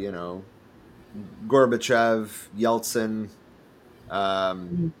 Gorbachev, Yeltsin,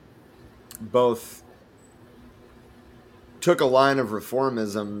 both took a line of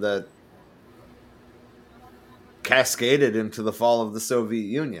reformism that cascaded into the fall of the Soviet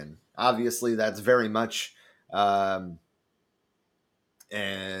Union. Obviously, that's very much an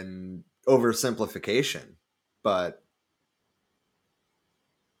oversimplification, but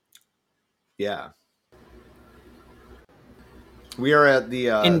yeah. We are at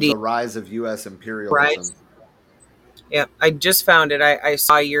the rise of U.S. imperialism. Right. Yeah, I just found it. I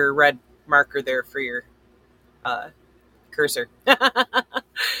saw your red marker there for your cursor. The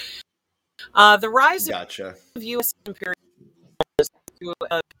rise of U.S. imperialism to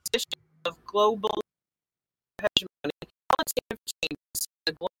a position of global hegemony, qualitative changes in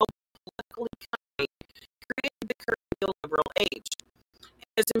the global political economy created the current neoliberal age.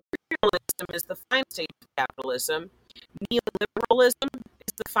 As imperialism is the final stage of capitalism, neoliberalism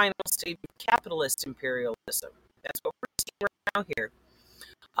is the final stage of capitalist imperialism. That's what we're seeing right now here.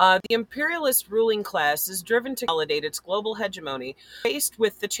 The imperialist ruling class is driven to consolidate its global hegemony, faced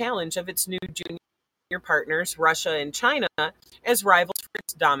with the challenge of its new junior partners, Russia and China, as rivals for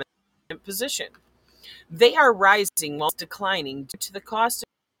its dominant position. They are rising while declining due to the cost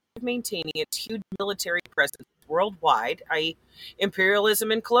of maintaining its huge military presence worldwide, i.e., imperialism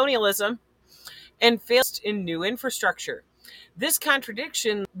and colonialism, and fails in new infrastructure. This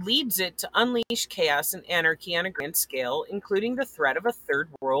contradiction leads it to unleash chaos and anarchy on a grand scale, including the threat of a third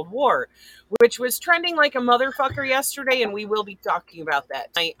world war, which was trending like a motherfucker yesterday, and we will be talking about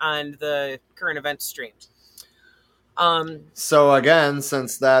that tonight on the current events stream. So again,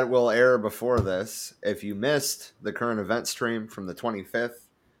 since that will air before this, if you missed the current event stream from the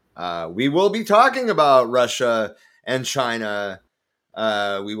 25th, we will be talking about Russia and China.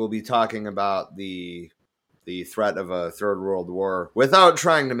 We will be talking about the threat of a third world war without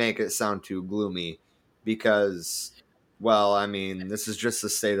trying to make it sound too gloomy, because, well, I mean, this is just the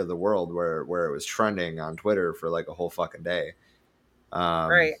state of the world where it was trending on Twitter for like a whole fucking day.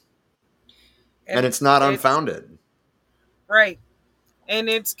 Right. And it's not unfounded. Right. And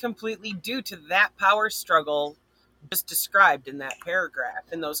it's completely due to that power struggle just described in that paragraph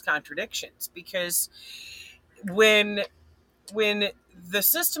and those contradictions. Because when the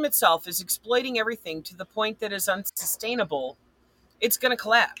system itself is exploiting everything to the point that is unsustainable, it's going to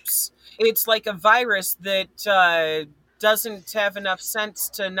collapse. It's like a virus that doesn't have enough sense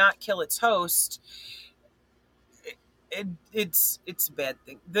to not kill its host. It's a bad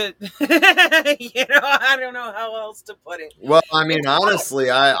thing. I don't know how else to put it. Well, I mean, honestly,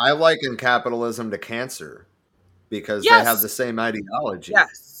 I liken capitalism to cancer because they have the same ideology.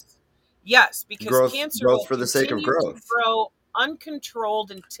 Yes, because cancer growth for the sake of growth. To grow uncontrolled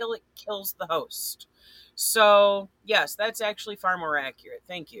until it kills the host. So, yes, that's actually far more accurate.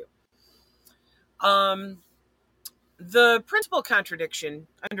 Thank you. The principal contradiction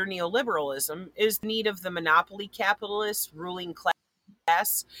under neoliberalism is the need of the monopoly capitalist ruling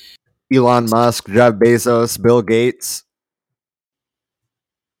class. Elon Musk, Jeff Bezos, Bill Gates.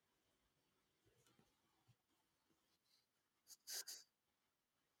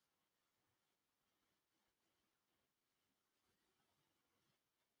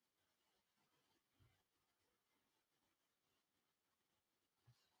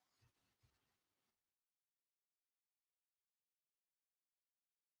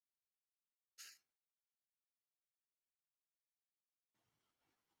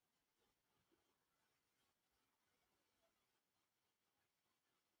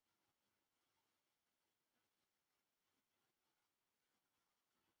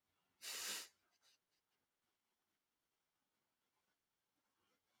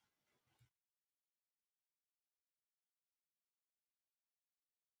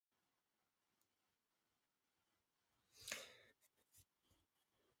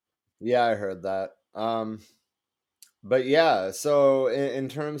 Yeah, I heard that. But yeah, so in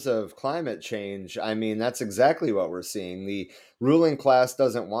terms of climate change, I mean, that's exactly what we're seeing. The ruling class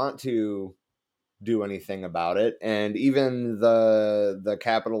doesn't want to do anything about it, and even the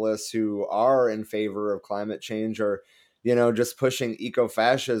capitalists who are in favor of climate change are, just pushing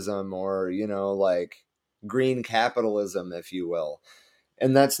eco-fascism or, like green capitalism, if you will.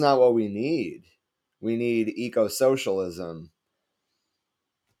 And that's not what we need. We need eco-socialism.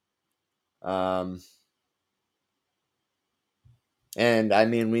 And I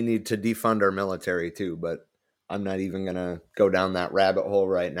mean, we need to defund our military too, but I'm not even going to go down that rabbit hole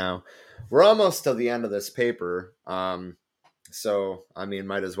right now. We're almost to the end of this paper. So, I mean,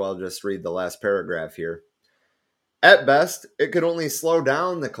 might as well just read the last paragraph here. At best, it could only slow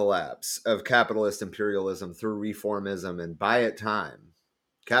down the collapse of capitalist imperialism through reformism and buy it time.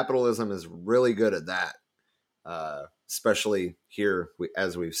 Capitalism is really good at that, especially here,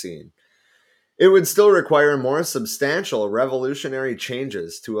 as we've seen. It would still require more substantial revolutionary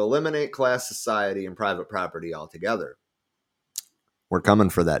changes to eliminate class society and private property altogether. We're coming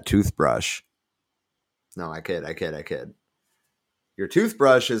for that toothbrush. No, I kid. Your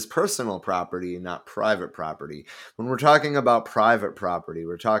toothbrush is personal property, not private property. When we're talking about private property,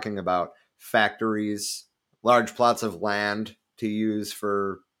 we're talking about factories, large plots of land to use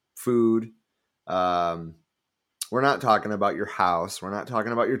for food. We're not talking about your house. We're not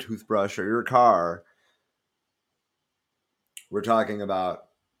talking about your toothbrush or your car. We're talking about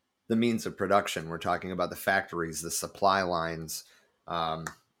the means of production. We're talking about the factories, the supply lines, or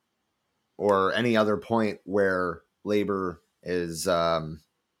any other point where labor is,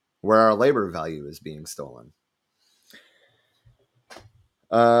 where our labor value is being stolen.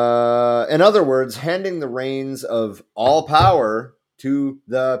 In other words, handing the reins of all power to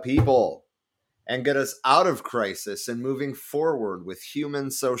the people. and get us out of crisis and moving forward with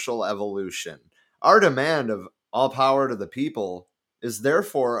human social evolution. Our demand of all power to the people is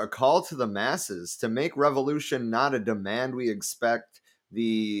therefore a call to the masses to make revolution not a demand we expect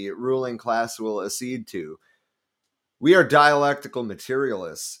the ruling class will accede to. We are dialectical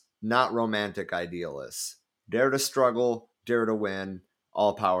materialists, not romantic idealists. Dare to struggle, dare to win,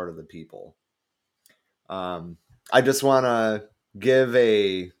 all power to the people. I just want to give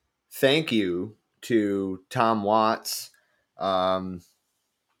a thank you to Tom Watts.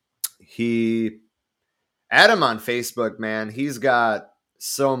 He Adam on Facebook, man, he's got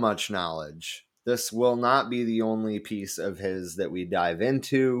so much knowledge. This will not be the only piece of his that we dive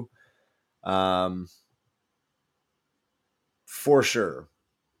into. For sure.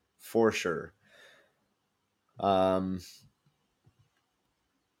 For sure. I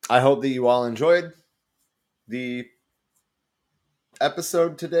hope that you all enjoyed the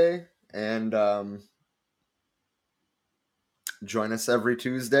episode today, and join us every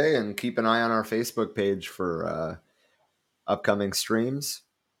Tuesday, and keep an eye on our Facebook page for upcoming streams.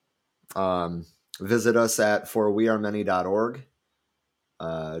 Visit us at forwearemany.org.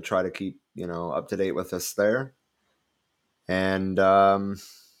 Try to keep up to date with us there. And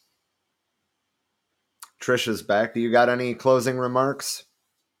Trisha's back. Do you got any closing remarks?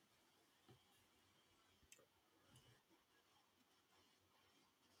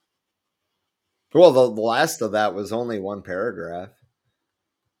 Well, the last of that was only one paragraph.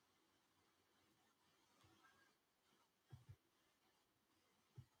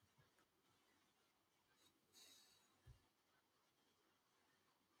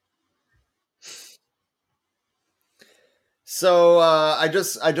 So I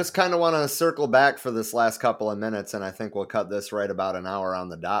just kind of want to circle back for this last couple of minutes, and I think we'll cut this right about an hour on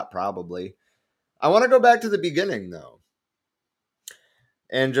the dot, probably. I want to go back to the beginning, though,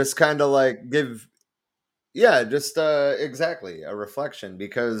 and just kind of like give, just exactly a reflection,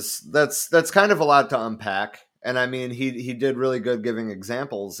 because that's kind of a lot to unpack. And I mean, he did really good giving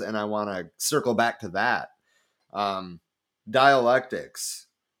examples, and I want to circle back to that. Dialectics,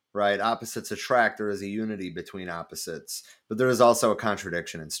 right? Opposites attract. There is a unity between opposites, but there is also a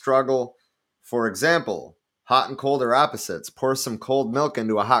contradiction and struggle. For example, hot and cold are opposites. Pour some cold milk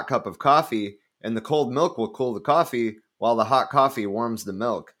into a hot cup of coffee, and the cold milk will cool the coffee while the hot coffee warms the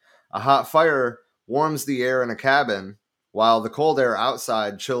milk. A hot fire warms the air in a cabin, while the cold air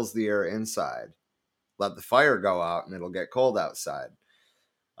outside chills the air inside. Let the fire go out, and it'll get cold outside.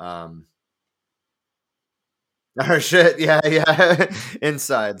 Oh shit! Yeah.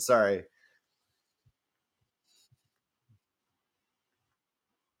 Inside. Sorry.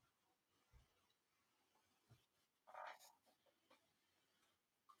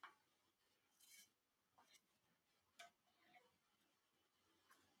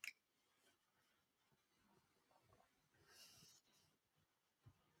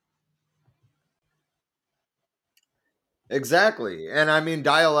 Exactly. And I mean,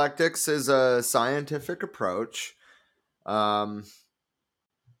 dialectics is a scientific approach. Um,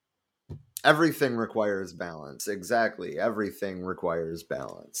 everything requires balance. Exactly. Everything requires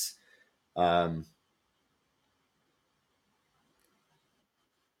balance. Um,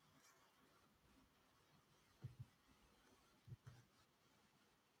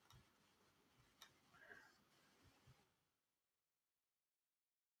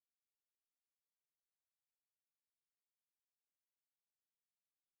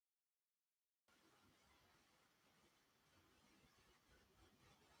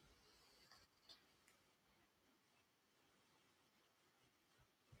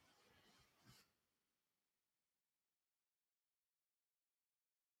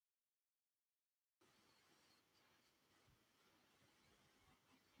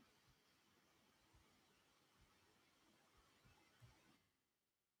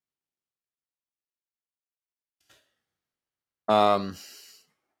 um,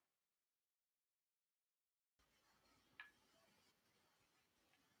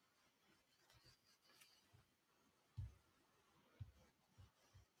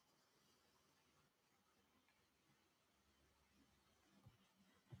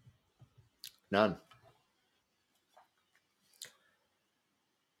 none.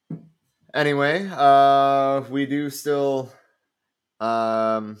 Anyway, we do still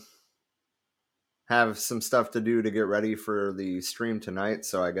have some stuff to do to get ready for the stream tonight,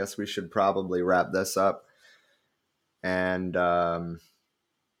 so I guess we should probably wrap this up. And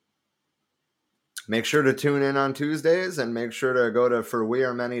make sure to tune in on Tuesdays, and make sure to go to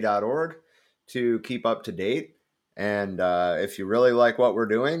forwearemany.org to keep up to date. And if you really like what we're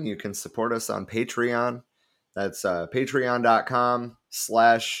doing, you can support us on Patreon. That's patreon.com/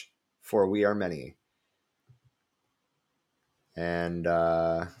 for we are many. And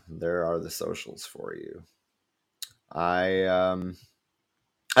there are the socials for you. I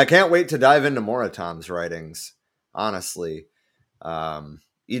can't wait to dive into more of Tom's writings, honestly.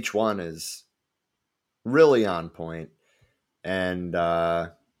 Each one is really on point. And I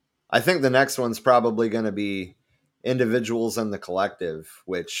think the next one's probably going to be Individuals and the Collective,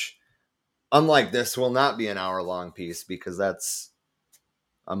 which, unlike this, will not be an hour-long piece because that's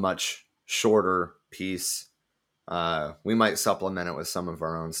a much shorter piece. We might supplement it with some of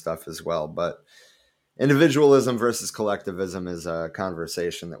our own stuff as well, but individualism versus collectivism is a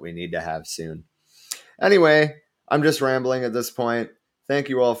conversation that we need to have soon. Anyway, I'm just rambling at this point. Thank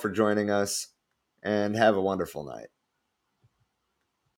you all for joining us, and have a wonderful night.